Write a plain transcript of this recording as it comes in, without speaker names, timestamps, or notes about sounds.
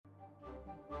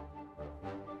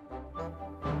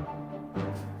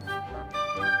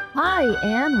Hi,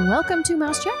 and welcome to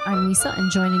Mouse Chat. I'm Lisa,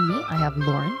 and joining me, I have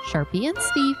Lauren, Sharpie, and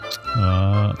Steve.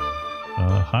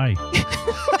 Hi.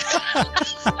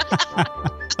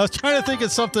 I was trying to think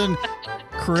of something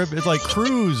it's like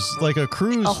cruise, like a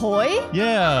cruise. Ahoy?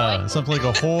 Yeah, something like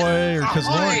ahoy, or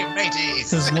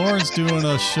because Lauren's doing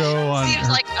a show on. Steve's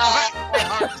her, like,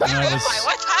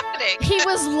 what's happening? He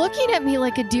was looking at me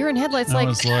like a deer in headlights, I like,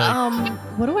 was like,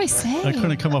 what do I say? I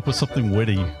couldn't come up with something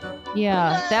witty.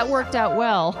 Yeah, that worked out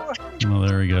well. Oh,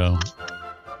 there we go.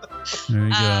 There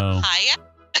you go. Hiya.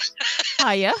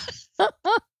 Hiya.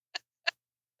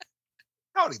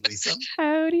 Howdy, Lisa.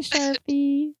 Howdy,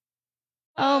 Sharpie.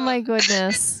 Oh, my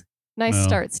goodness. Nice No.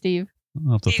 start, Steve.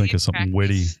 I'll have to think of something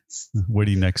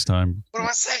witty next time. What do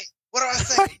I say? What do I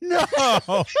say?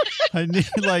 No, I need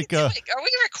like a. Are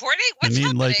we recording? What's I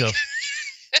need happening?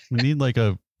 we need like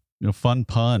a fun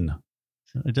pun.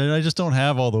 I just don't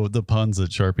have all the puns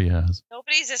that Sharpie has.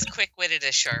 Nobody's as quick-witted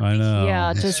as Sharpie. I know.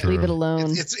 Yeah, that's just true. leave it alone.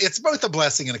 It's both a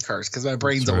blessing and a curse because my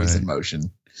brain's That's always right. in motion.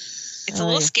 It's a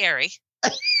little scary.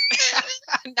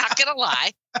 Not gonna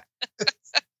lie.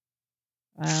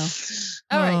 Wow.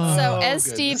 All right. So, Oh, as goodness.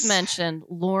 Steve mentioned,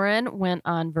 Lauren went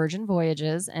on Virgin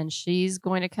Voyages, and she's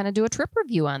going to kind of do a trip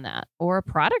review on that, or a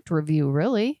product review,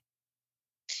 really.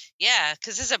 Yeah,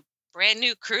 because there's a brand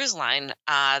new cruise line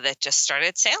that just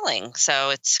started sailing.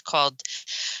 So it's called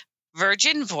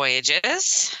Virgin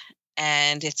Voyages,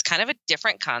 and it's kind of a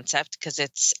different concept because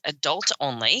it's adult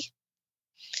only,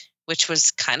 which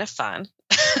was kind of fun.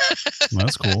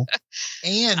 That's cool.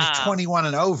 And 21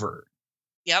 and over.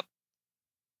 Yep.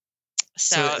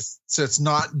 So it's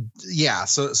not, yeah.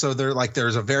 So they're like,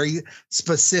 there's a very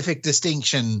specific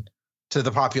distinction to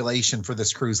the population for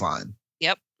this cruise line.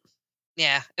 Yep.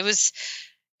 Yeah, it was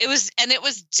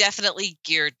definitely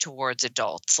geared towards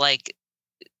adults. Like,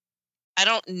 I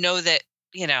don't know that,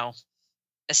 a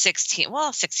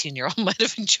 16-year-old might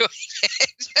have enjoyed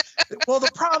it. Well,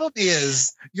 the problem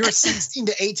is your 16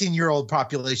 to 18-year-old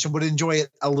population would enjoy it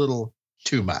a little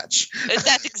too much.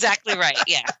 That's exactly right.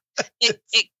 Yeah. It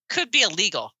could be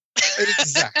illegal.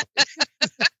 Exactly.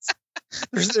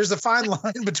 There's a fine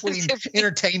line between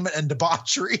entertainment and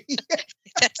debauchery.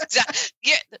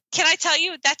 Yeah, can I tell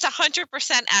you that's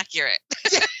 100% accurate?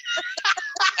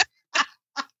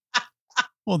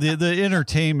 Well, the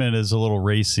entertainment is a little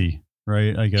racy,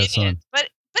 right? I guess. It is. But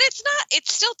it's not.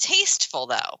 It's still tasteful,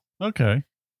 though. Okay.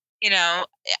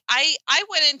 I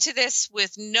went into this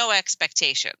with no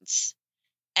expectations,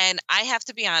 and I have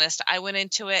to be honest. I went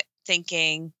into it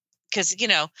thinking, because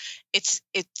it's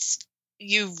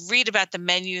you read about the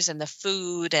menus and the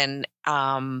food, and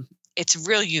it's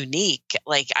real unique.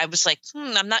 Like, I was like,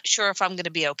 I'm not sure if I'm going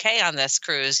to be okay on this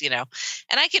cruise, and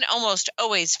I can almost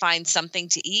always find something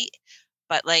to eat.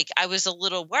 But like, I was a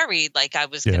little worried, like I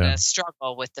was going to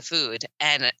struggle with the food.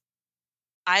 And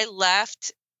I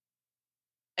left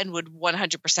and would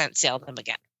 100% sail them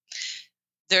again.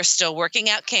 They're still working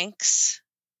out kinks.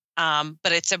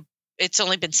 But it's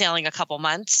only been sailing a couple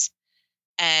months.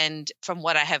 And from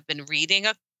what I have been reading,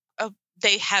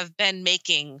 they have been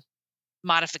making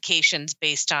modifications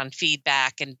based on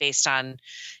feedback and based on,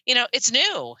 it's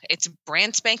new. It's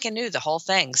brand spanking new, the whole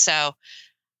thing. So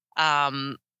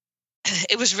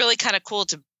it was really kind of cool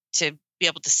to be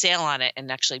able to sail on it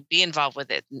and actually be involved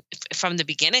with it from the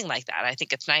beginning like that. I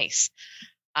think it's nice.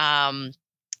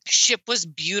 Ship was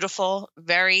beautiful,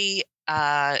 very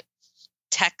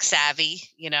tech savvy,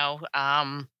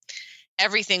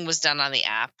 everything was done on the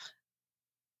app.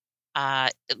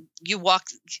 I'll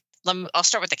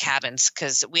start with the cabins,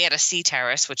 because we had a sea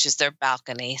terrace, which is their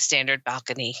balcony, standard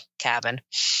balcony cabin.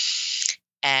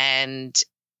 And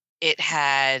it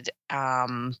had,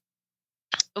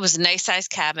 it was a nice sized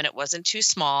cabin. It wasn't too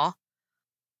small.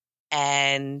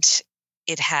 And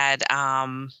it had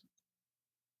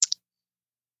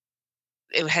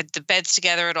the beds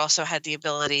together. It also had the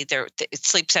ability it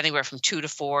sleeps anywhere from 2 to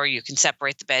 4. You can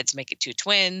separate the beds, make it 2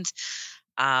 twins.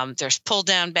 There's pull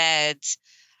down beds.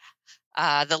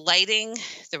 The lighting,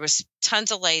 there was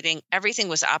tons of lighting. Everything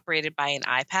was operated by an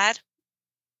iPad.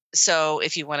 So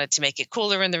if you wanted to make it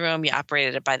cooler in the room, you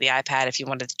operated it by the iPad. If you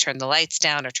wanted to turn the lights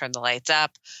down or turn the lights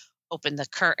up, open the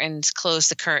curtains, close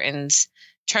the curtains,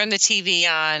 turn the TV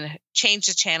on, change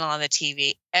the channel on the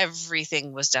TV,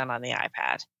 everything was done on the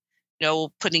iPad.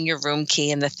 No putting your room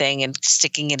key in the thing and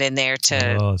sticking it in there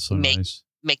to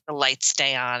make the lights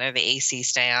stay on or the AC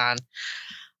stay on.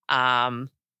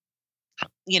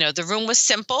 The room was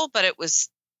simple, but it was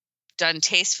done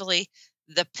tastefully.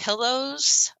 The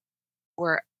pillows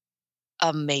were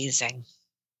amazing.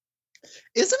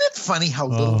 Isn't it funny how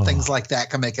little things like that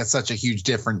can make such a huge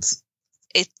difference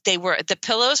the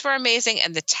pillows were amazing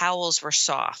and the towels were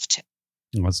soft.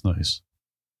 Oh, that's nice.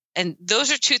 And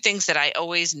those are two things that I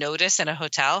always notice in a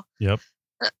hotel. Yep.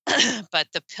 But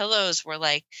the pillows were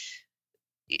like,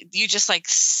 you just like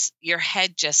your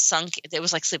head just sunk. It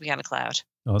was like sleeping on a cloud.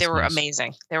 Oh, They were nice.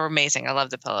 amazing. They were amazing. I love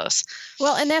the pillows.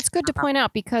 Well, and that's good to point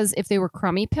out because if they were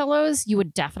crummy pillows, you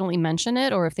would definitely mention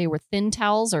it. Or if they were thin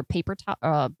towels or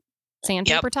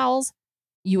sandpaper towels,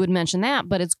 you would mention that.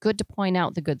 But it's good to point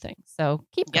out the good things. So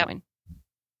keep going.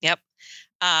 Yep.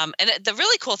 And the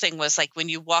really cool thing was like when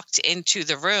you walked into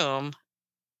the room,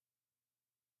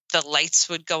 the lights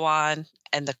would go on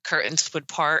and the curtains would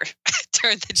part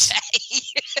during the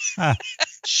day.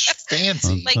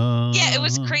 Fancy. Like, yeah, it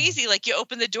was crazy. Like you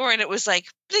open the door and it was like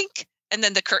blink, and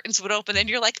then the curtains would open and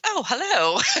you're like, oh,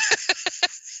 hello.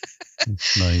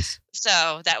 Nice.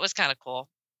 So that was kind of cool.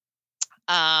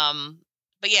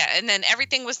 But yeah, and then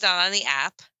everything was done on the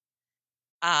app.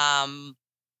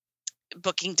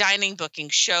 Booking dining, booking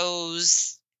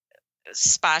shows,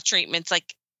 spa treatments,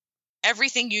 like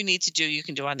everything you need to do, you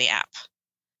can do on the app.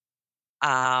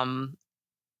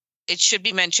 It should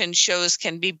be mentioned, shows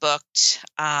can be booked.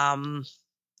 I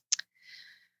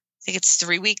think it's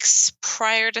 3 weeks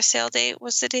prior to sale date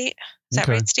was the date. Is that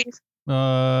right, Steve?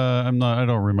 I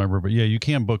don't remember, but yeah, you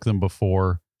can book them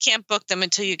before. Can't book them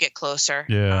until you get closer.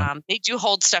 Yeah. They do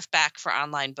hold stuff back for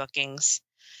online bookings.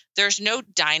 There's no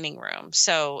dining room,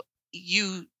 so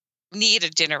you need a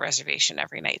dinner reservation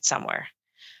every night somewhere.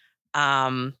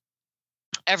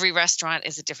 Every restaurant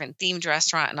is a different themed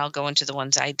restaurant, and I'll go into the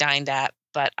ones I dined at,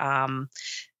 but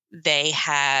they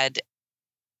had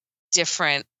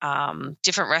different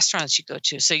restaurants you go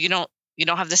to. So you don't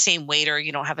have the same waiter,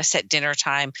 you don't have a set dinner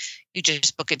time. You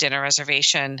just book a dinner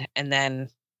reservation and then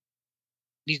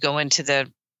you go into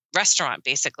the restaurant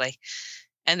basically.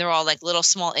 And they're all like little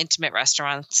small intimate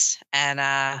restaurants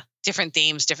and different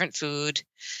themes, different food.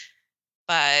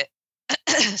 But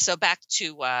so back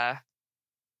to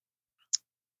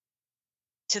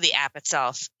the app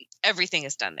itself, everything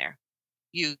is done there.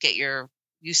 You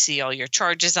see all your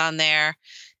charges on there.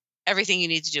 Everything you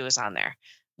need to do is on there.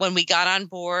 When we got on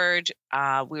board,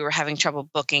 we were having trouble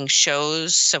booking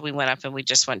shows. So we went up and we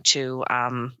just went to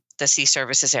the Sea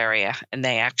Services area, and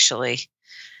they actually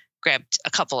grabbed a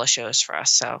couple of shows for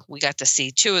us. So we got to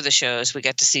see 2 of the shows. We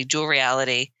got to see Dual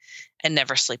Reality and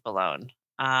Never Sleep Alone.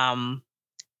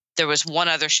 There was one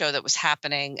other show that was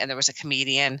happening, and there was a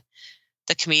comedian.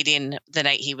 The comedian, the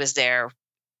night he was there,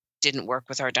 didn't work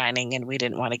with our dining, and we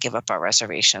didn't want to give up our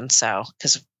reservation. So,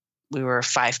 because we were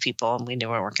 5 people and we knew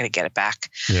we weren't going to get it back.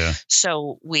 Yeah.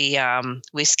 So we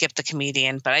skipped the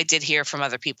comedian, but I did hear from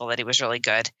other people that he was really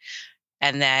good.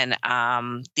 And then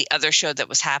the other show that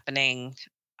was happening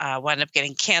wound up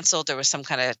getting canceled. There was some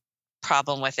kind of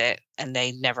problem with it, and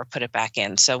they never put it back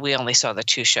in. So we only saw the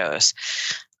 2 shows.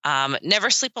 Never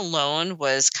Sleep Alone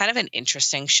was kind of an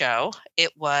interesting show.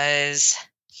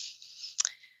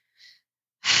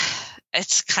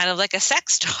 It's kind of like a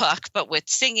sex talk, but with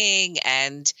singing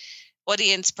and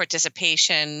audience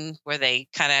participation where they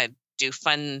kind of do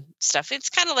fun stuff. It's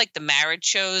kind of like the marriage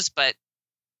shows, but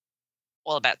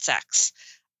all about sex.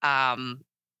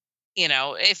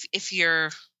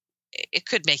 It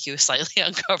could make you slightly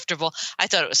uncomfortable. I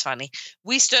thought it was funny.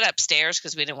 We stood upstairs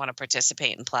because we didn't want to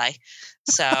participate and play.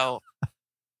 So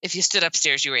if you stood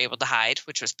upstairs, you were able to hide,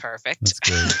 which was perfect. That's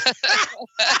good.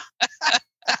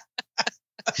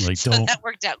 Like, so that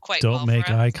worked out quite well. Don't make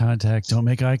eye contact. Don't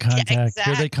make eye contact. Yeah,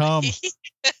 exactly. Here they come.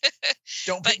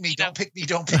 Don't pick me. Don't pick me.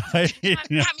 Don't pick me.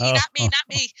 Not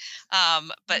me.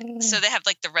 But so they have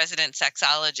like the resident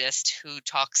sexologist who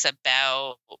talks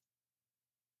about,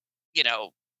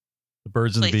 the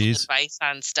birds and the bees, advice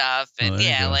on stuff, and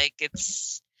like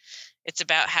it's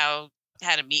about how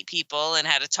to meet people and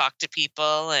how to talk to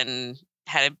people and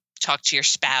how to talk to your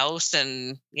spouse,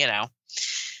 and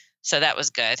so that was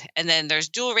good. And then there's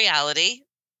Dual Reality,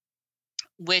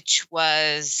 which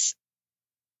was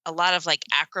a lot of like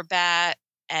acrobat,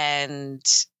 and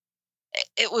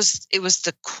it was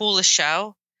the coolest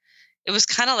show. It was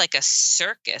kind of like a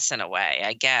circus in a way,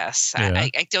 I guess. Yeah.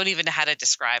 I don't even know how to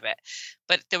describe it.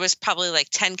 But there was probably like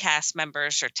 10 cast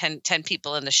members or 10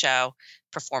 people in the show,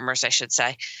 performers, I should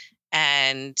say.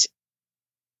 And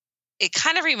it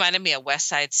kind of reminded me of West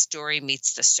Side Story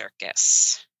meets the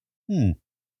circus. Does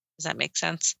that make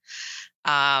sense?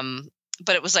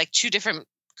 But it was like 2 different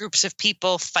groups of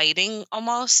people fighting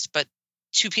almost, but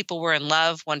 2 people were in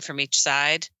love, one from each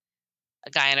side, a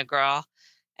guy and a girl.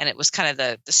 And it was kind of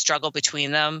the struggle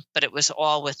between them, but it was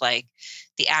all with like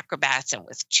the acrobats and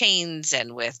with chains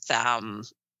and with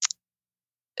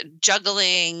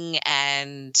juggling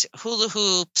and hula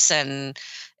hoops, and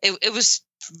it was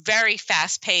very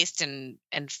fast paced and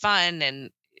fun, and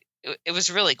it was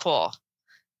really cool.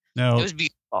 Now, it was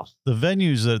beautiful. The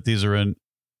venues that these are in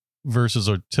versus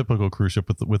a typical cruise ship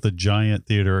with a giant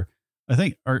theater, I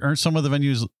think aren't some of the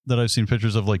venues that I've seen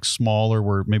pictures of like smaller,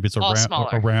 where maybe it's a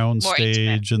round more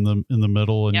stage in the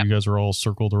middle, and Yep. you guys are all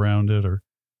circled around it, or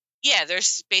Yeah,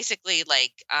 there's basically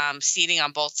like seating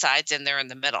on both sides, and they're in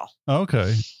the middle.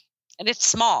 okay, And it's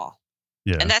small.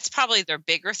 yeah, And that's probably their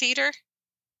bigger theater.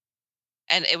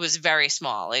 And it was very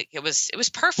small. Like it was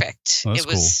perfect. That's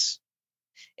cool.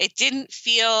 It didn't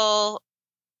feel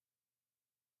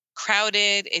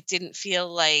crowded. It didn't feel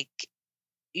like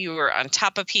you were on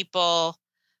top of people.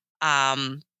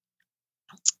 The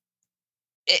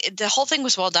whole thing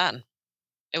was well done.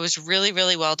 It was really,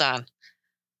 really well done.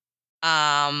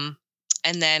 And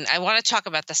then I want to talk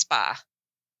about the spa,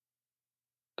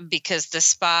 because the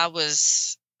spa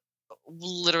was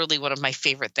literally one of my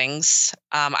favorite things.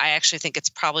 I actually think it's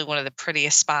probably one of the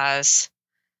prettiest spas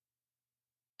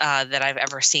that I've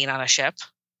ever seen on a ship.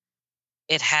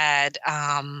 It had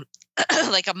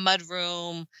like a mud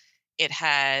room. It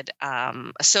had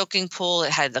a soaking pool.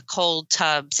 It had the cold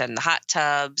tubs and the hot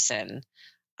tubs, and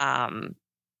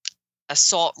a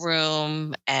salt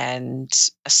room and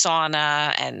a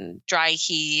sauna and dry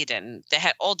heat. And they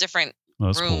had all different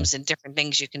rooms and different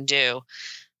things you can do,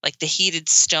 like the heated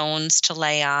stones to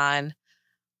lay on.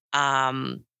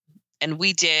 And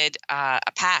we did a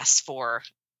pass for,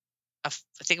 I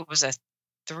think it was a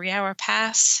 3-hour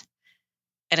pass,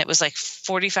 and it was like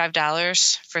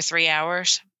 $45 for 3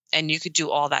 hours. And you could do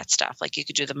all that stuff. Like you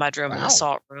could do the mud room and the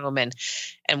salt room. And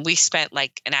we spent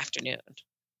like an afternoon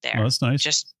there. Oh, that's nice.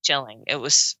 Just chilling. It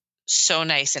was so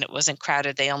nice, and it wasn't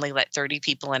crowded. They only let 30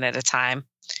 people in at a time.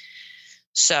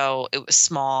 So it was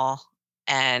small,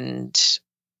 and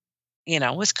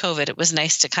with COVID, it was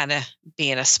nice to kind of be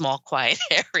in a small, quiet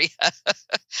area.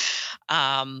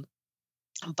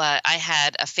 But I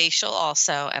had a facial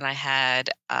also, and I had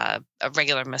a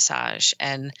regular massage.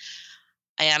 And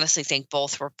I honestly think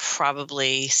both were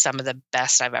probably some of the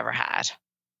best I've ever had.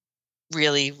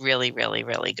 Really, really, really,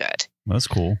 really good. That's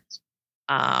cool.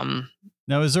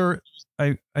 Now, is there?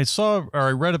 I saw, or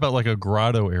I read about like a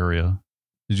grotto area.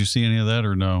 Did you see any of that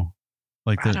or no?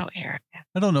 Like grotto area.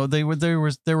 I don't know. They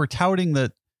were touting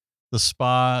that the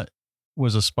spa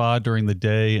was a spa during the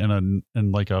day and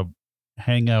like a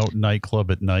hangout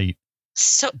nightclub at night.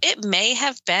 So it may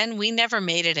have been. We never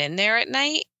made it in there at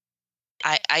night.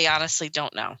 I honestly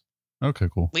don't know. Okay,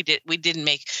 cool. We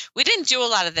didn't do a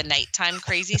lot of the nighttime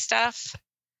crazy stuff.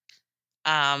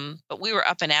 But we were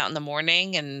up and out in the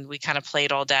morning, and we kind of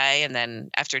played all day, and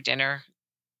then after dinner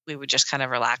we would just kind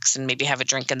of relax and maybe have a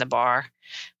drink in the bar.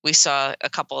 We saw a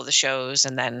couple of the shows,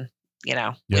 and then we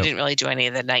didn't really do any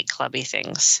of the nightclubby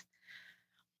things.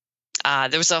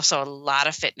 There was also a lot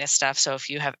of fitness stuff. So if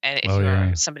you're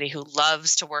somebody who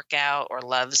loves to work out or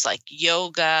loves like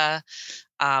yoga,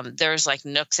 there's like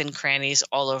nooks and crannies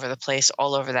all over the place,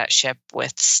 all over that ship,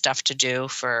 with stuff to do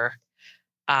for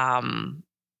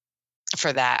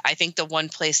that. I think the one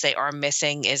place they are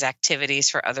missing is activities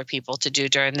for other people to do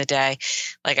during the day.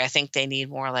 Like I think they need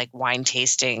more like wine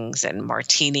tastings and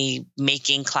martini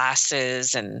making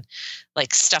classes and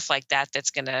like stuff like that.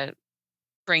 That's going to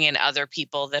bring in other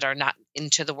people that are not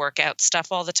into the workout stuff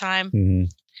all the time.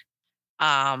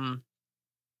 Mm-hmm.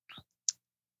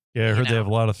 Yeah, I heard they have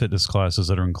a lot of fitness classes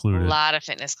that are included. A lot of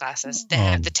fitness classes. They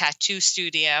have the tattoo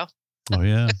studio. Oh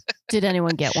yeah. Did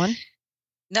anyone get one?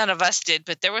 None of us did,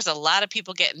 but there was a lot of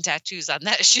people getting tattoos on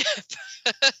that ship.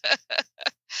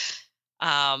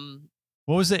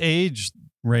 What was the age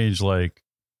range like?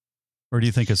 Or do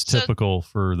you think it's typical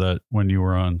for that when you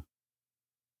were on?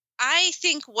 I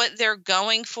think what they're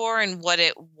going for and what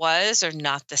it was are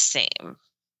not the same.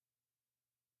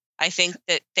 I think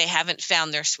that they haven't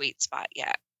found their sweet spot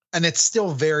yet. And it's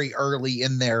still very early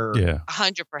in their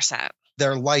 100%.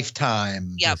 Their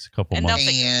lifetime. Yep. Just a couple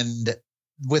months. And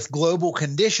with global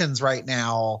conditions right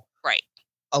now, right,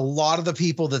 a lot of the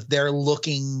people that they're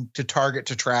looking to target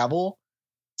to travel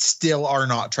still are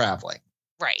not traveling.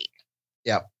 Right.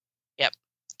 Yep.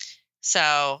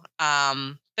 So,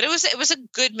 but it was a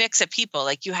good mix of people.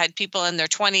 Like you had people in their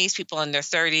 20s, people in their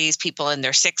 30s, people in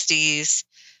their 60s.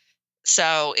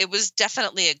 So it was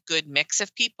definitely a good mix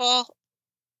of people.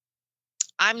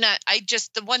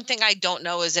 The one thing I don't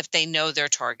know is if they know their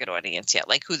target audience yet,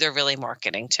 like who they're really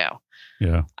marketing to.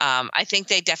 Yeah. I think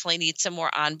they definitely need some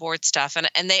more onboard stuff,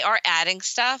 and they are adding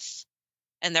stuff,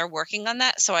 and they're working on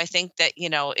that. So I think that,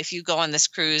 if you go on this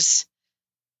cruise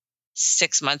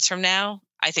 6 months from now,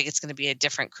 I think it's going to be a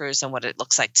different cruise than what it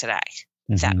looks like today.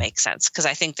 if that makes sense, because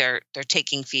I think they're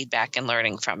taking feedback and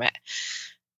learning from it.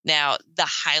 Now, the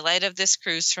highlight of this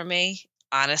cruise for me,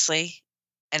 honestly,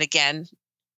 and again,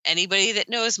 anybody that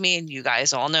knows me, and you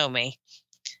guys all know me,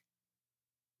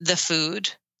 the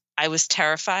food. I was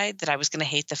terrified that I was going to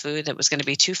hate the food. It was going to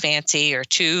be too fancy or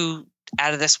too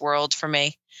out of this world for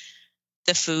me.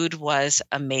 The food was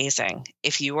amazing.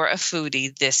 If you are a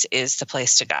foodie, this is the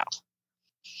place to go.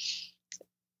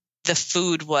 The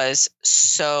food was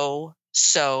so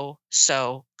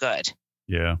good.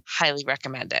 Yeah. Highly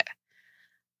recommend it.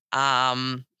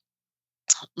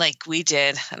 Like we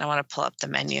did, and I want to pull up the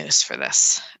menus for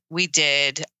this. We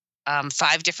did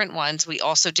 5 different ones. We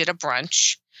also did a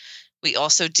brunch. We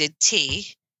also did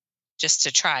tea just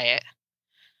to try it.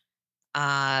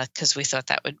 Because we thought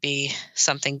that would be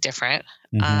something different.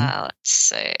 Let's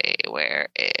see, where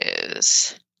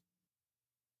is...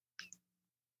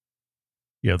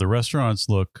 Yeah, the restaurants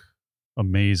look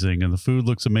amazing, and the food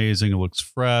looks amazing. It looks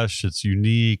fresh. It's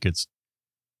unique. It's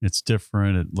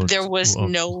different. It looks. There was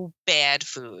no bad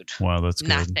food. Wow, that's good.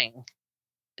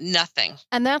 Nothing.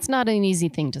 And that's not an easy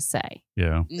thing to say.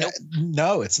 Yeah. Nope.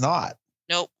 No, it's not.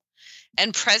 Nope.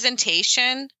 And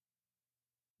presentation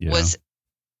was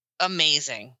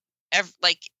amazing. And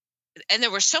there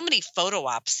were so many photo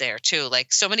ops there too.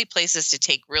 Like so many places to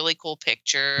take really cool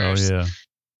pictures. Oh yeah.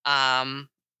 A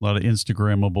lot of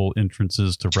Instagrammable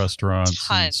entrances to restaurants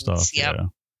and stuff. Yep. Yeah.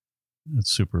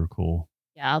 It's super cool.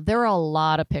 Yeah, there are a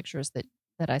lot of pictures that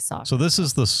I saw. So this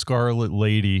is the Scarlet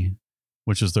Lady,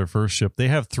 which is their first ship. They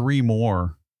have 3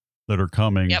 more that are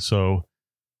coming. Yep. So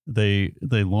they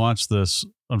launched this.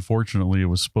 Unfortunately, it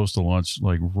was supposed to launch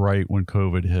like right when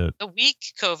COVID hit. The week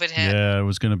COVID hit. Yeah, it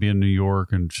was going to be in New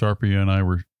York, and Sharpie and I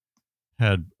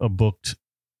had a booked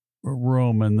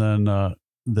room, and then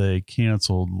they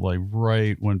canceled like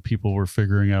right when people were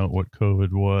figuring out what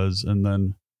COVID was, and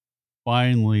then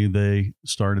finally they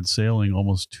started sailing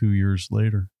almost 2 years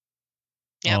later.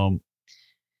 Yep.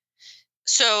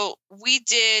 So we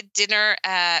did dinner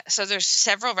at, so there's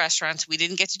several restaurants. We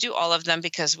didn't get to do all of them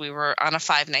because we were on a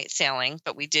 5-night sailing,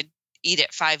 but we did eat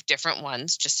at 5 different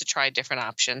ones just to try different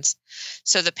options.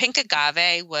 So the Pink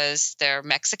Agave was their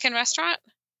Mexican restaurant.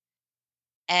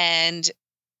 And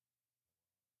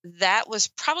that was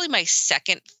probably my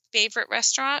second favorite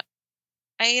restaurant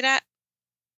I ate at.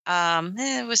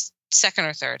 It was second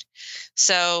or third.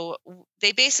 So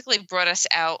they basically brought us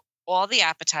out all the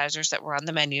appetizers that were on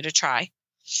the menu to try.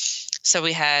 So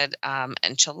we had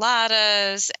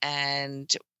enchiladas,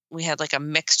 and we had like a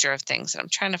mixture of things. And I'm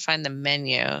trying to find the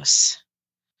menus,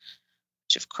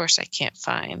 which of course I can't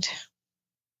find.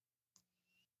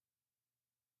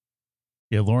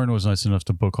 Yeah, Lauren was nice enough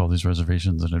to book all these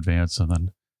reservations in advance,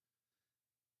 and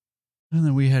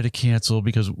then we had to cancel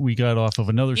because we got off of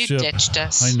another You ship. ditched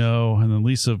us. I know, and then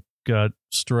Lisa got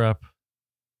strep,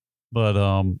 but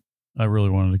I really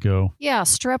wanted to go. Yeah,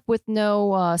 strep with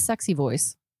no sexy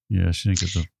voice. Yeah, she didn't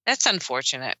get the. That's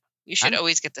unfortunate. You should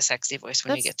always get the sexy voice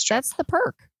when you get strep. That's the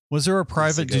perk. Was there a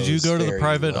private? Did you go to the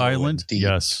private island?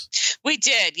 Yes. We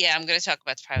did. Yeah, I'm going to talk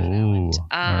about the private Ooh,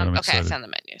 island. right, Okay, I found the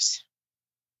menus.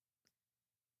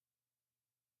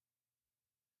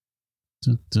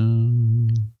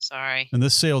 Sorry. And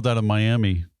this sailed out of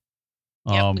Miami.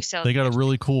 Yep, we sailed they got a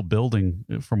really cool building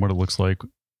from what it looks like.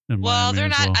 Well, they're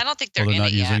not. I don't think they're in not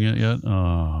it yet. using it yet.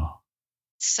 Oh.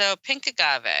 So Pink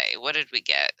Agave, what did we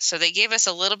get? So they gave us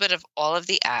a little bit of all of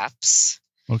the apps.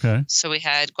 Okay. So we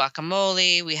had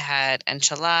guacamole, we had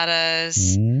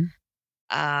enchiladas,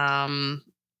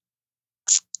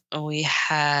 we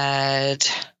had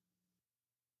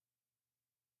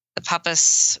the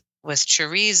papas with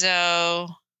chorizo,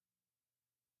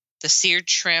 the seared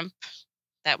shrimp,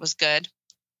 that was good.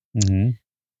 And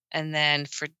then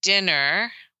for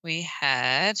dinner, we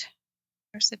had,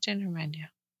 where's the dinner menu?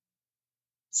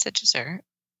 It's the dessert.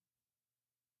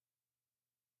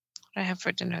 What did I have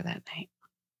for dinner that night?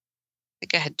 I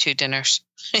think I had 2 dinners.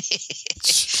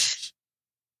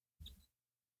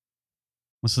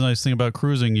 What's the nice thing about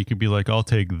cruising? You could be like, I'll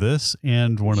take this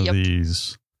and one of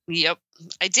these. Yep.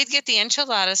 I did get the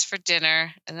enchiladas for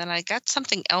dinner, and then I got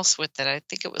something else with it. I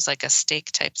think it was like a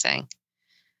steak type thing,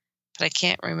 but I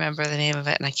can't remember the name of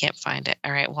it, and I can't find it.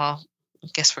 All right. Well, I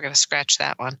guess we're going to scratch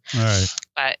that one. All right.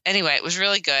 But anyway, it was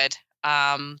really good.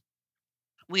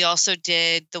 We also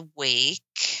did the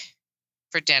wake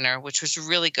for dinner, which was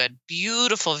really good.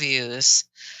 Beautiful views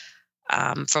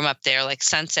from up there, like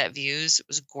sunset views. It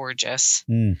was gorgeous.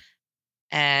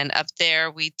 And up there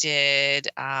we did,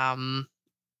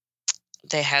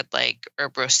 they had like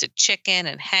herb roasted chicken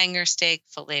and hanger steak,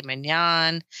 filet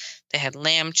mignon. They had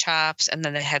lamb chops, and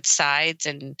then they had sides,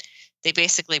 and they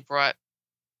basically brought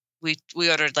we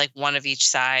ordered like one of each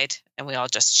side, and we all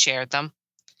just shared them.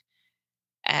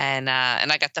 And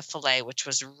I got the filet, which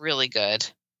was really good.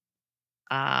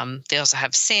 They also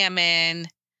have salmon,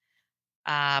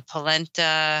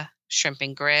 polenta, shrimp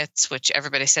and grits, which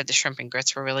everybody said the shrimp and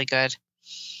grits were really good.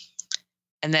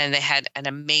 And then they had an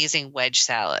amazing wedge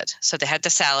salad. So they had the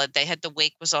salad. They had the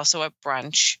wake was also at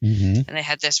brunch. Mm-hmm. And they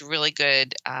had this really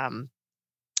good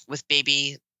with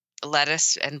baby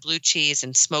lettuce and blue cheese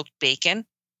and smoked bacon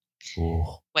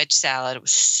wedge salad. It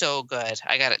was so good.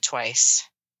 I got it twice.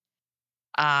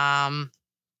 What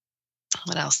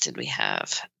else did we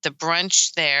have? The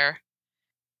brunch there.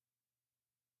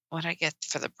 What did I get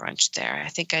for the brunch there? I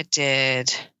think I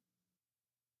did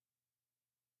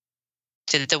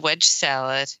the wedge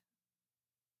salad.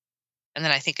 And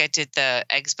then I think I did the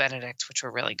eggs Benedict, which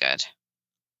were really good.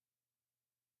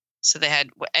 So they had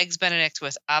eggs Benedict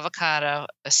with avocado,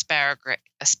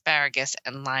 asparagus,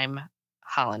 and lime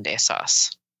hollandaise sauce.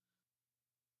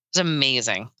 It was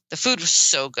amazing. The food was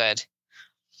so good.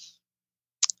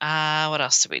 What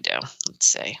else did we do? Let's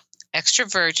see. Extra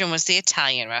Virgin was the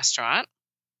Italian restaurant.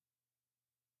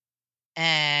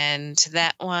 And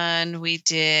that one we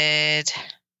did...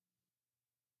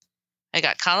 I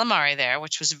got calamari there,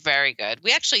 which was very good.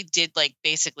 We actually did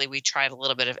basically we tried a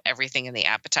little bit of everything in the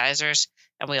appetizers,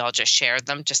 and we all just shared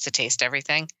them just to taste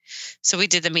everything. So we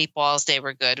did the meatballs. They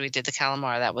were good. We did the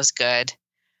calamari. That was good.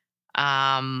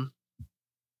 What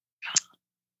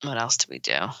else did we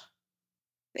do? I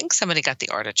think somebody got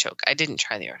the artichoke. I didn't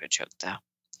try the artichoke, though.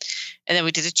 And then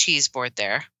we did a cheese board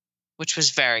there, which was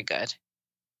very good.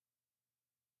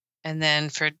 And then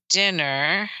for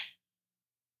dinner...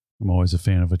 I'm always a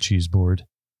fan of a cheese board.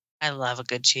 I love a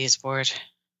good cheese board.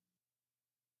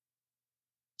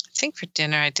 I think for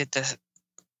dinner I did the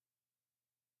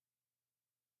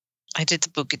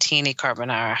bucatini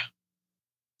carbonara,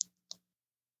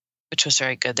 which was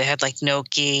very good. They had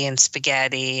gnocchi and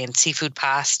spaghetti and seafood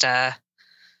pasta.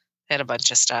 They had a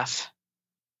bunch of stuff.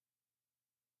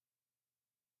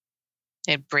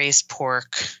 They had braised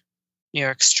pork, New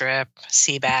York strip,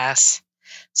 sea bass.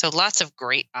 So lots of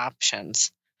great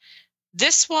options.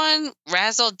 This one,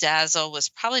 Razzle Dazzle, was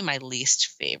probably my least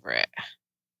favorite.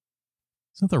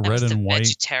 Is that the red and white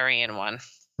vegetarian one?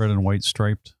 Red and white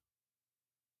striped?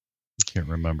 I can't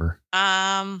remember.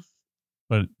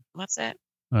 But what's it?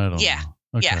 I don't know.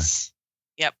 Okay. Yes.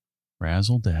 Yep.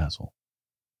 Razzle Dazzle.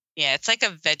 Yeah, it's like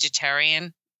a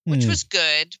vegetarian, which was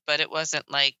good, but it wasn't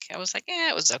I was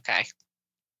it was okay.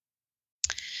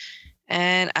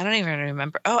 And I don't even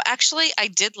remember. Oh, actually, I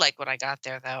did like what I got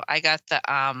there, though. I got the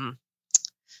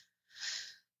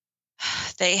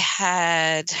they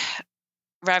had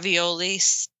ravioli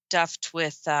stuffed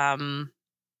with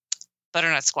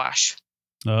butternut squash.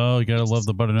 Oh, you gotta love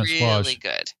the butternut squash. Really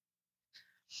good.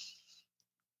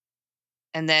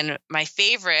 And then my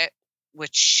favorite,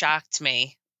 which shocked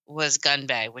me, was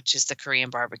Gunbae, which is the Korean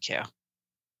barbecue.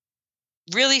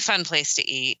 Really fun place to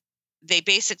eat. They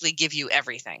basically give you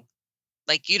everything.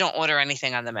 You don't order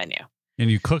anything on the menu. And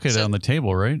you cook it on the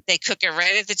table, right? They cook it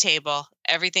right at the table.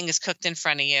 Everything is cooked in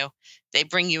front of you. They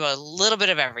bring you a little bit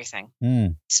of everything.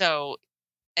 So,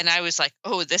 and I was like,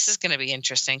 oh, this is going to be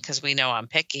interesting because we know I'm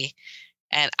picky.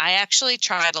 And I actually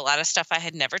tried a lot of stuff I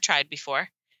had never tried before.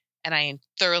 And I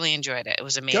thoroughly enjoyed it. It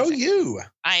was amazing. Go you.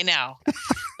 I know.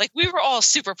 We were all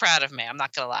super proud of me. I'm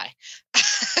not going to lie.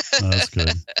 That's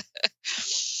good.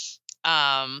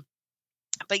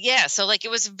 But yeah, so it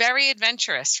was very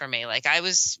adventurous for me. I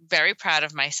was very proud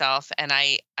of myself, and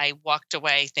I walked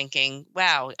away thinking,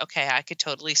 wow, okay, I could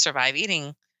totally survive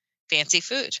eating fancy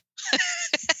food.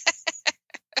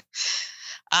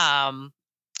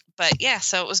 But yeah,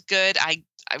 so it was good. I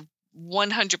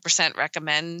 100%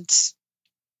 recommend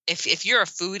if you're a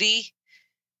foodie,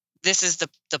 this is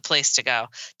the place to go.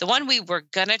 The one we were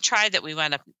gonna try that we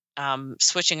wound up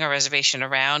switching our reservation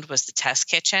around was the Test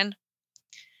Kitchen.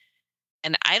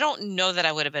 And I don't know that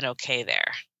I would have been okay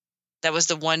there. That was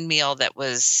the one meal that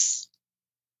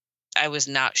I was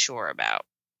not sure about.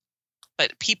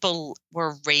 But people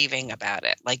were raving about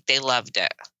it. They loved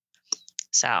it.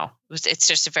 So it's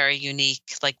just a very unique,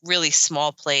 really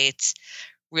small plates,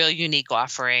 real unique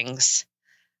offerings.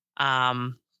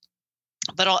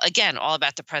 But all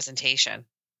about the presentation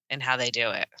and how they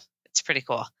do it. It's pretty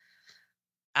cool.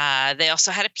 They also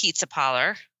had a pizza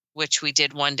parlor, which we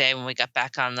did one day when we got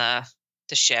back on the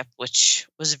ship, which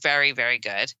was very, very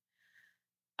good.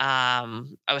 I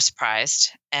was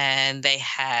surprised. And they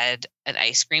had an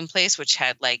ice cream place, which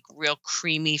had real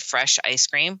creamy, fresh ice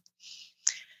cream.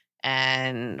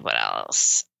 And what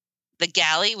else? the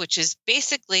galley, which is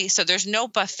basically, so there's no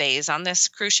buffets on this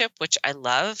cruise ship, which I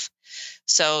love.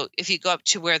 So if you go up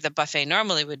to where the buffet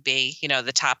normally would be,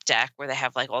 the top deck where they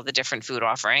have like all the different food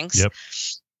offerings, Yep.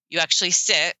 you actually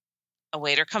sit, a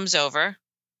waiter comes over,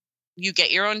 you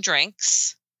get your own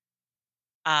drinks,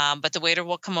 but the waiter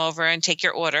will come over and take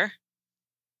your order.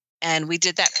 And we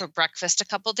did that for breakfast a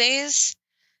couple days.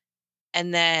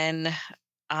 And then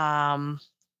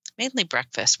mainly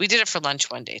breakfast. We did it for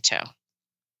lunch one day too.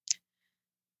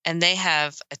 And they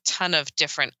have a ton of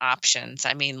different options.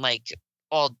 I mean, like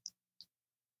all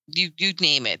you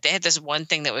name it. They had this one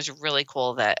thing that was really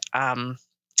cool that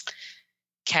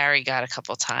Carrie got a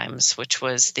couple times, which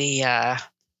was it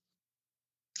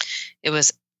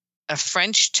was a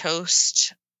French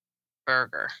toast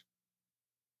burger.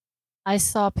 I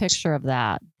saw a picture of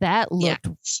that. That looked,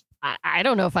 Yes. I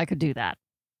don't know if I could do that.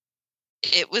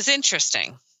 It was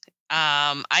interesting.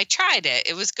 I tried it.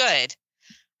 It was good.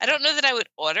 I don't know that I would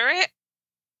order it,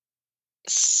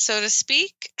 so to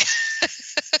speak.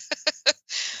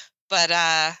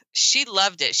 But she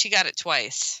loved it. She got it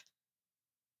twice.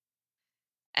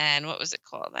 And what was it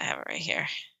called? I have it right here.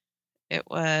 It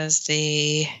was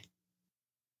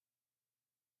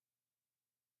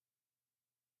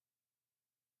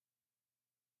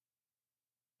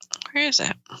where is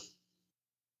it?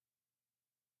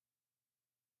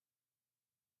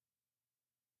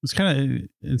 It's kind of,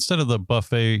 instead of the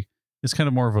buffet, it's kind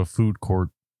of more of a food court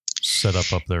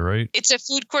setup up there, right? It's a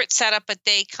food court setup, but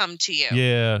they come to you.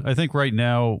 Yeah, I think right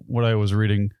now what I was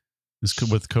reading is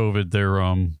with COVID, they're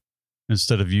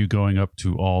instead of you going up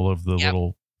to all of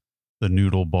the the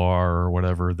noodle bar or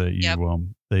whatever that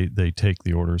you they take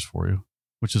the orders for you,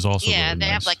 which is also really they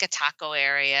nice. have like a taco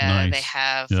area. Nice. They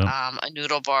have a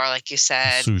noodle bar, like you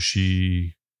said,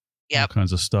 sushi, all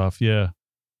kinds of stuff. Yeah.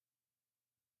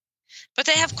 But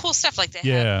they have cool stuff like they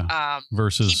have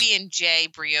versus PB&J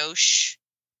brioche.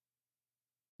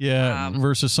 Yeah,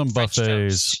 versus some French buffets.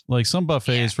 toast. Like some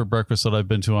buffets for breakfast that I've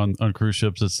been to on cruise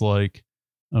ships, it's like,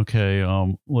 okay,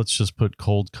 let's just put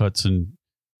cold cuts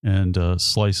and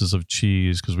slices of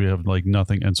cheese because we have like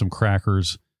nothing, and some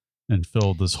crackers, and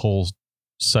fill this whole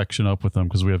section up with them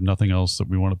because we have nothing else that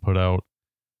we want to put out.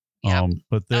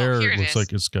 But there it looks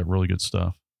like it's got really good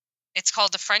stuff. It's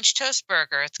called the French toast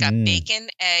burger. It's got bacon,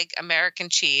 egg, American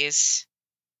cheese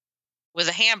with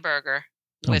a hamburger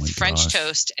with French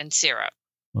toast and syrup.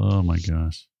 Oh my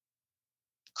gosh.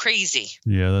 Crazy.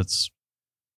 Yeah, I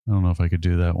don't know if I could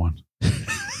do that one.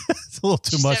 It's a little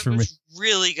too much for me.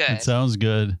 Really good. It sounds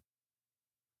good.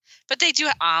 But they do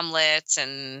omelets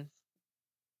and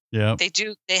they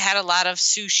had a lot of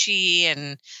sushi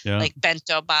and like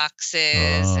bento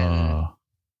boxes and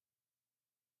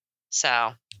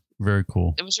so very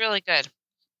cool. It was really good.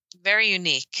 Very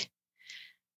unique.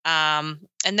 And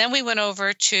then we went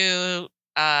over to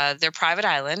their private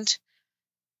island,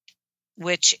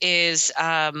 which is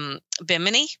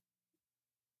Bimini,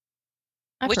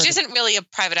 which isn't really a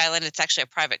private island. It's actually a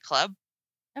private club.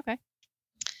 Okay.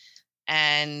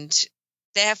 And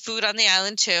they have food on the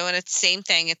island too. And it's the same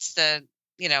thing. It's the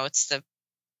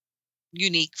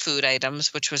unique food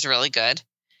items, which was really good.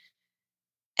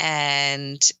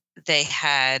 And they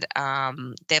had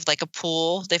they have like a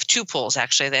pool. They have two pools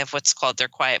actually. They have what's called their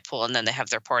quiet pool, and then they have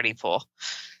their party pool.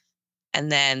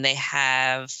 And then they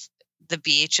have the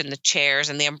beach and the chairs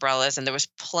and the umbrellas, and there was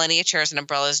plenty of chairs and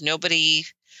umbrellas. Nobody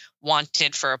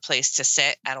wanted for a place to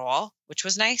sit at all, which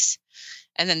was nice.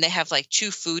 And then they have like two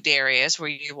food areas where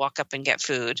you walk up and get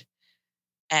food,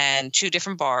 and two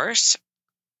different bars.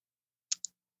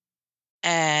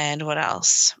 And what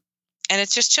else? And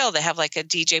it's just chill. They have like a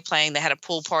DJ playing. They had a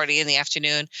pool party in the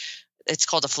afternoon. It's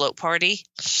called a float party.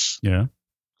 Yeah.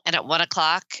 And at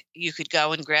 1:00, you could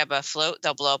go and grab a float.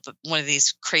 They'll blow up one of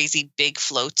these crazy big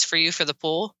floats for you for the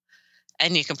pool.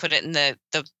 And you can put it in the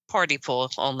party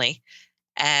pool only.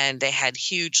 And they had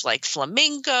huge like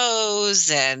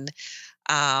flamingos and,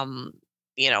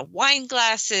 wine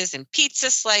glasses and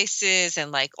pizza slices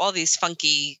and like all these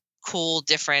funky, cool,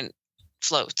 different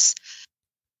floats.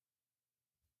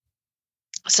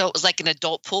 So it was like an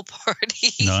adult pool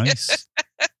party. Nice.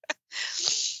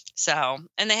 So,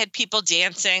 and they had people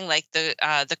dancing, like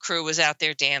the crew was out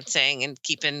there dancing and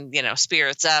keeping,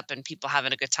 spirits up and people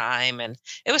having a good time. And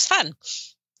it was fun.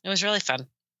 It was really fun.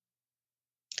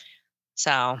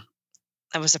 So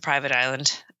that was a private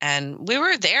island. And we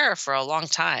were there for a long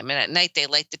time. And at night they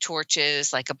light the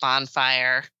torches like a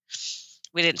bonfire.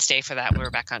 We didn't stay for that. We were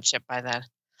back on ship by then.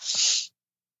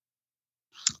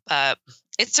 But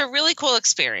it's a really cool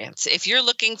experience. If you're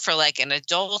looking for like an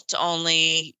adult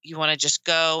only, you want to just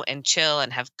go and chill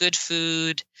and have good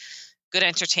food, good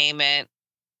entertainment,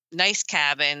 nice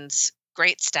cabins,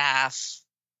 great staff.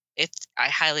 I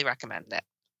highly recommend it.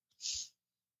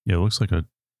 Yeah, it looks like a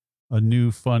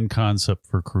new fun concept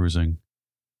for cruising.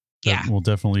 That will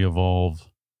definitely evolve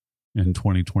in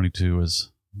 2022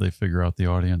 as they figure out the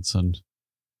audience, and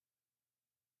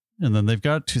then they've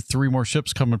got 3 more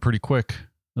ships coming pretty quick.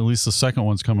 At least the second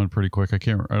one's coming pretty quick. I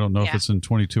don't know if it's in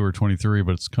 22 or 23,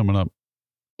 but it's coming up.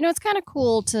 You know, it's kind of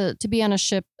cool to be on a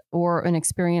ship or an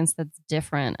experience that's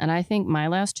different. And I think my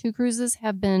last 2 cruises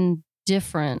have been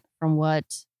different from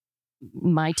what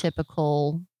my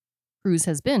typical cruise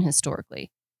has been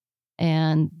historically.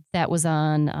 And that was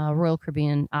on Royal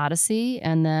Caribbean Odyssey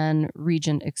and then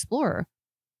Regent Explorer.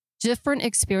 Different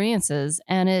experiences,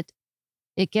 and it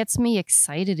gets me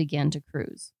excited again to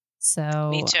cruise. So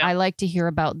Me too. I like to hear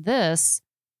about this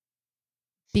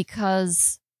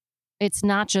because it's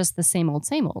not just the same old,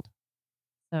 same old.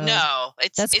 So No,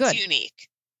 that's it's good. unique.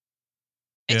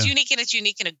 It's Yeah. unique, and it's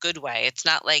unique in a good way. It's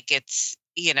not like it's,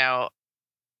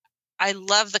 I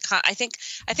love I think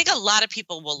a lot of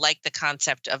people will like the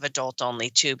concept of adult only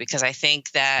too, because I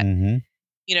think that, Mm-hmm.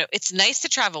 it's nice to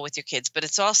travel with your kids, but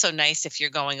it's also nice if you're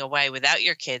going away without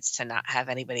your kids to not have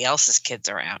anybody else's kids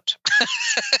around.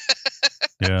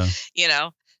 Yeah.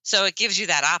 So it gives you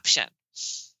that option.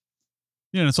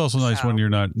 Yeah, and it's also nice when So- you're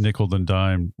not nickeled and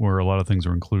dimed, where a lot of things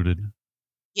are included.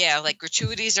 Yeah, like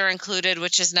gratuities are included,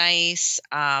 which is nice.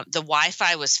 The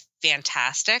Wi-Fi was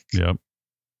fantastic. Yep.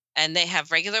 And they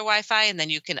have regular Wi-Fi, and then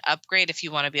you can upgrade if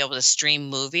you want to be able to stream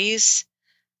movies.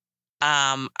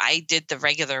 I did the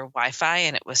regular Wi-Fi,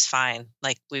 and it was fine.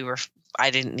 Like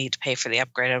I didn't need to pay for the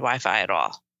upgraded Wi-Fi at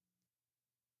all.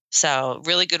 So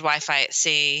really good Wi-Fi at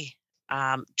sea.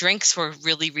 Drinks were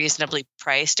really reasonably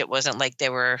priced. It wasn't like they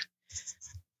were,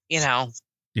 Yeah.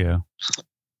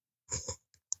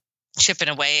 chipping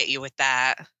away at you with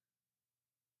that.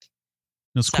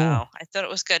 That's So cool. I thought it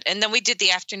was good. And then we did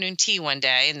the afternoon tea one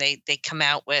day, and they come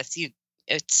out with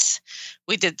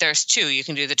there's 2. You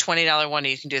can do the $20 one, or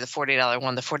you can do the $40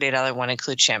 one. The $40 one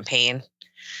includes champagne,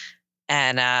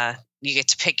 and you get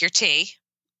to pick your tea,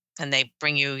 and they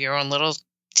bring you your own little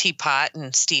teapot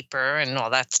and steeper and all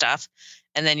that stuff.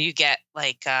 And then you get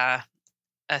like a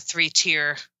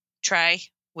 3-tier tray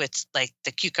with like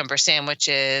the cucumber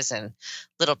sandwiches and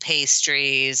little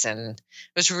pastries, and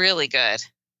it was really good.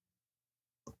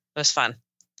 It was fun.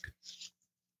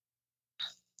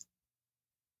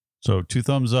 So 2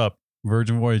 thumbs up,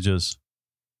 Virgin Voyages.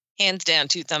 Hands down,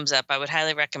 2 thumbs up. I would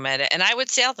highly recommend it, and I would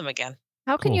sail them again.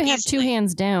 How can Cool. you have 2 Easily.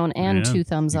 hands down and Yeah, 2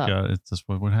 thumbs up? It's just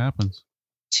what happens.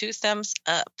 2 thumbs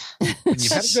up. When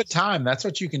you've had a good time, that's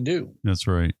what you can do. That's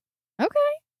right. Okay,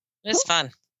 It was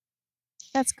fun.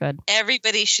 that's good.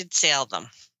 Everybody should sail them.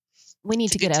 We need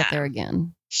It's to a good get out time. there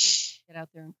again. Get out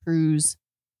there and cruise.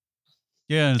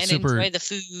 Yeah, and it's And super enjoy the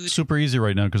food. super easy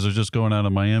right now because they're just going out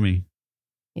of Miami.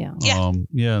 Yeah. Yeah.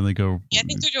 And they go. Yeah, I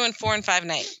think they're doing 4 and 5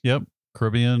 nights. Yep,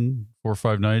 Caribbean 4 or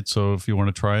 5 nights. So if you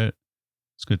want to try it,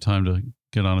 it's a good time to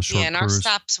get on a short Yeah, and our cruise.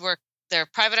 stops were their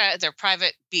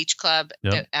private beach club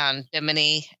Yep. on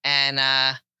Bimini,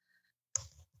 and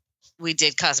we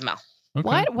did Cozumel. Okay.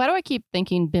 Why do I keep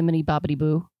thinking Bimini Bobbity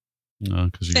Boo? No,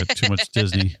 because you got too much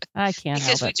Disney. I can't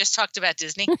Because help we it. just talked about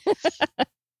Disney.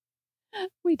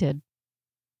 We did.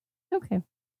 Okay.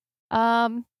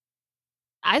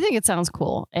 I think it sounds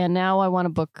cool. And now I want to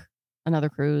book another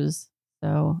cruise.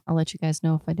 So I'll let you guys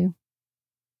know if I do.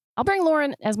 I'll bring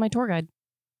Lauren as my tour guide.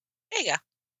 There you go.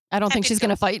 I don't think Happy she's to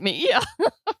going to fight me. Yeah.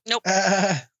 Nope.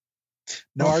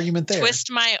 No argument there. Twist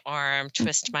my arm.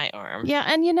 Twist my arm. Yeah.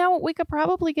 And we could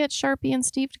probably get Sharpie and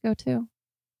Steve to go too.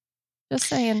 Just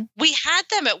saying. We had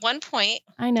them at one point.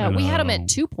 I know. We had them know. at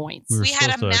 2 points. We were We had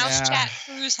a supposed to- mouse Yeah. chat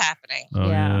cruise happening. Oh,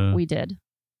 yeah, we did.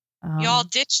 Y'all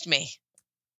ditched me.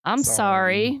 I'm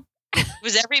sorry. It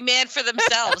was every man for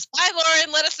themselves. Bye,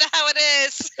 Lauren. Let us know how it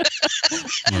is.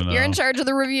 I know. You're in charge of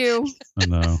the review. I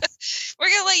know. We're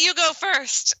going to let you go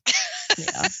first.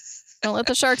 Yeah. Don't let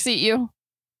the sharks eat you.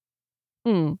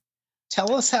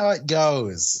 Tell us how it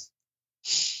goes.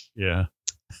 Yeah,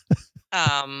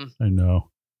 I I know.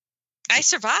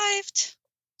 survived.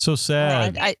 So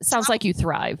sad. Sounds like you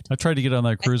thrived. I tried to get on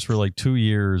that cruise for like 2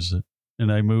 years,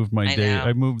 and I moved my I date. know.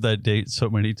 I moved that date so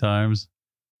many times,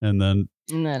 and then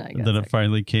And then I got then it sick.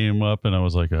 finally came up, and I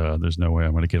was like, "There's no way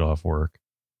I'm going to get off work."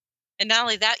 And not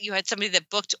only that, you had somebody that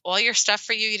booked all your stuff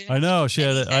for you. You didn't I have to know do she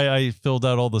had. anything. I filled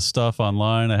out all the stuff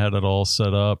online. I had it all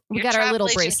set up. We Your got our travel little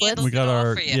agent bracelets. handles We got it all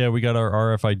our for you. we got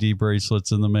our RFID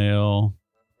bracelets in the mail.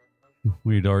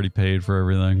 We'd already paid for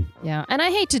everything. Yeah, and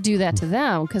I hate to do that to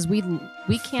them because we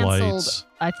canceled. Flights.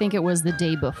 I think it was the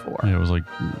day before. Yeah, it was like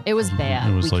It was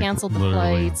bad. It was We like canceled the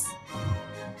literally- flights.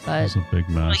 It But was a big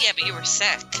mess. Well, yeah, but you were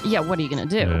sick. yeah, what are you going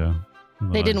to do? Yeah.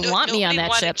 They didn't want me on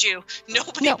that ship.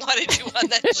 Nobody No. wanted you on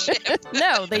that ship.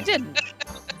 No, they didn't.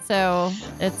 So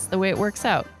it's the way it works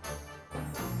out.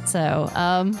 So,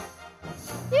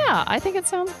 yeah, I think it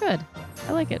sounds good.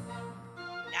 I like it.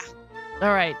 Yeah.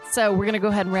 All right. So we're going to go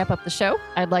ahead and wrap up the show.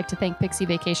 I'd like to thank Pixie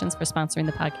Vacations for sponsoring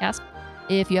the podcast.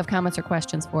 If you have comments or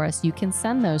questions for us, you can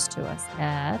send those to us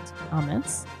at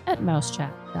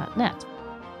comments@mousechat.net.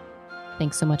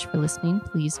 Thanks so much for listening.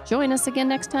 Please join us again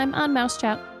next time on Mouse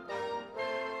Chat.